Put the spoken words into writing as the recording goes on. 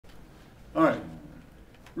All right,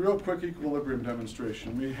 real quick equilibrium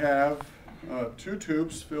demonstration. We have two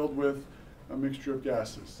tubes filled with a mixture of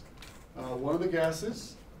gases. One of the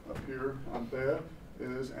gases up here on there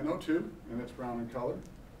is NO2, and it's brown in color.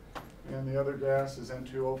 And the other gas is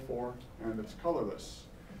N2O4, and it's colorless.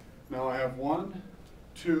 Now I have one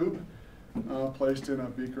tube placed in a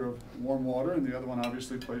beaker of warm water, and the other one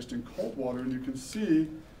obviously placed in cold water, and you can see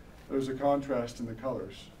there's a contrast in the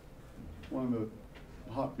colors. One in the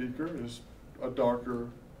hot beaker is a darker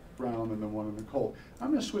brown than the one in the cold. I'm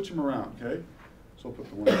going to switch them around, okay? So I'll put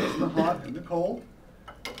the one that was in the hot in the cold,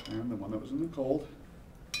 and the one that was in the cold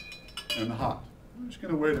and the hot. I'm just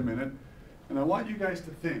going to wait a minute, and I want you guys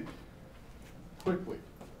to think quickly.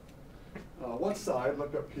 What side,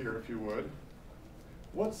 look up here if you would,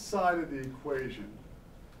 what side of the equation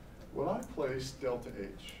would I place delta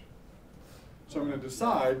H? So I'm going to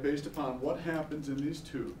decide based upon what happens in these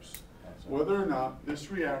tubes, whether or not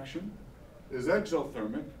this reaction is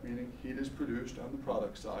exothermic, meaning heat is produced on the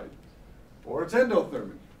product side, or it's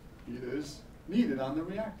endothermic, heat is needed on the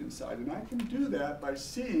reactant side. And I can do that by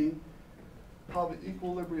seeing how the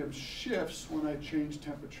equilibrium shifts when I change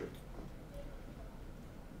temperature.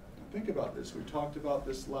 Now think about this. We talked about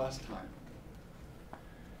this last time.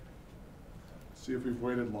 See if we've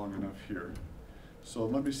waited long enough here. So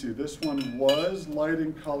let me see. This one was light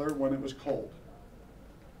in color when it was cold.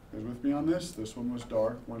 You guys with me on this? This one was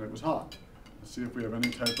dark when it was hot. Let's see if we have any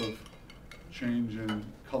type of change in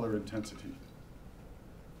color intensity.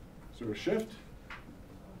 Is there a shift?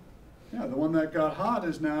 Yeah, the one that got hot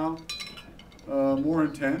is now more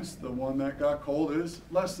intense. The one that got cold is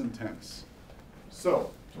less intense.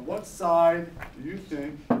 So, to what side do you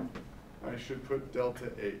think I should put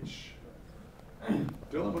delta H?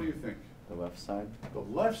 Dylan, what do you think? The left side? The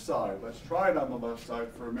left side. Let's try it on the left side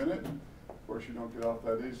for a minute. Of course, you don't get off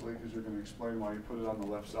that easily because you're going to explain why you put it on the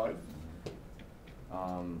left side.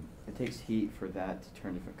 It takes heat for that to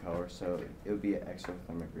turn different colors, so it would be an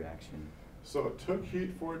exothermic reaction. So it took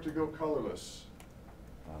heat for it to go colorless.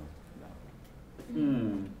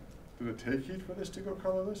 No. Did it take heat for this to go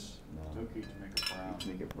colorless? No. It took heat to make it brown. To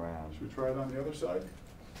make it brown. Should we try it on the other side?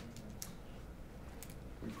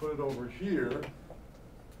 We put it over here.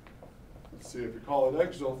 Let's see, if you call it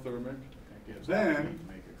exothermic, It gives then, out heat to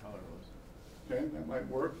make it colorless. okay, that might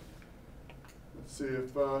work. Let's see,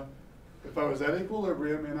 if I was at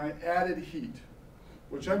equilibrium and I added heat,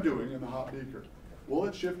 which I'm doing in the hot beaker, will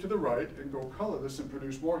it shift to the right and go colorless and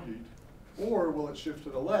produce more heat? Or will it shift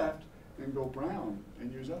to the left and go brown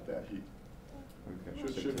and use up that heat? Okay.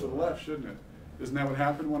 Should shift to the left, shouldn't it? Isn't that what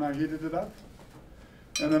happened when I heated it up?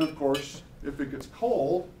 And then, of course, if it gets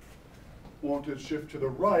cold, won't it shift to the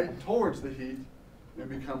right towards the heat and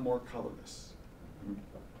become more colorless?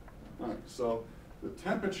 All right, so the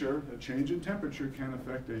temperature, a change in temperature can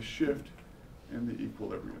affect a shift in the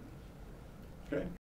equilibrium. Okay?